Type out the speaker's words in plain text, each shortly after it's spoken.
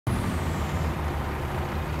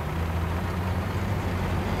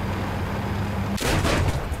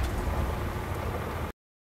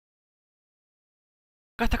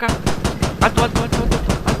Acá está acá. Alto, alto, alto, alto,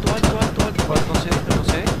 alto, alto, alto, alto. No sé, no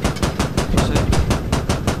sé. No sé.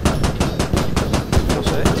 No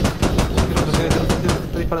sé.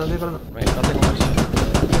 Estoy disparando, estoy disparando. No tengo munición.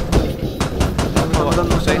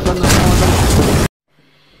 No sé.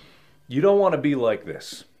 You don't want to be like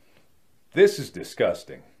this. This is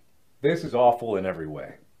disgusting. This is awful in every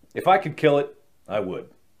way. If I could kill it, I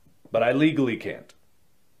would. But I legally can't.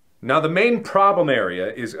 Now the main problem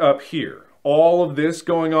area is up here. All of this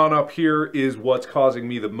going on up here is what's causing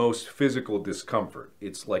me the most physical discomfort.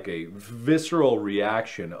 It's like a visceral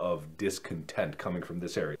reaction of discontent coming from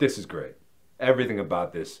this area. This is great. Everything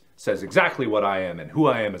about this says exactly what I am and who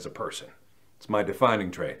I am as a person. It's my defining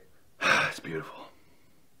trait. It's beautiful.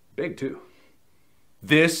 Big too.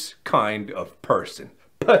 This kind of person.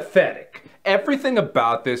 Pathetic. Everything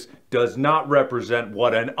about this does not represent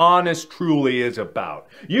what an honest truly is about.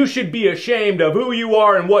 You should be ashamed of who you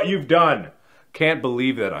are and what you've done. Can't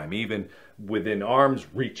believe that I'm even within arm's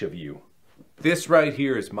reach of you. This right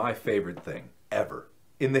here is my favorite thing ever.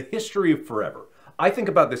 In the history of forever. I think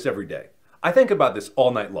about this every day. I think about this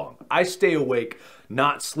all night long. I stay awake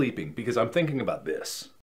not sleeping because I'm thinking about this.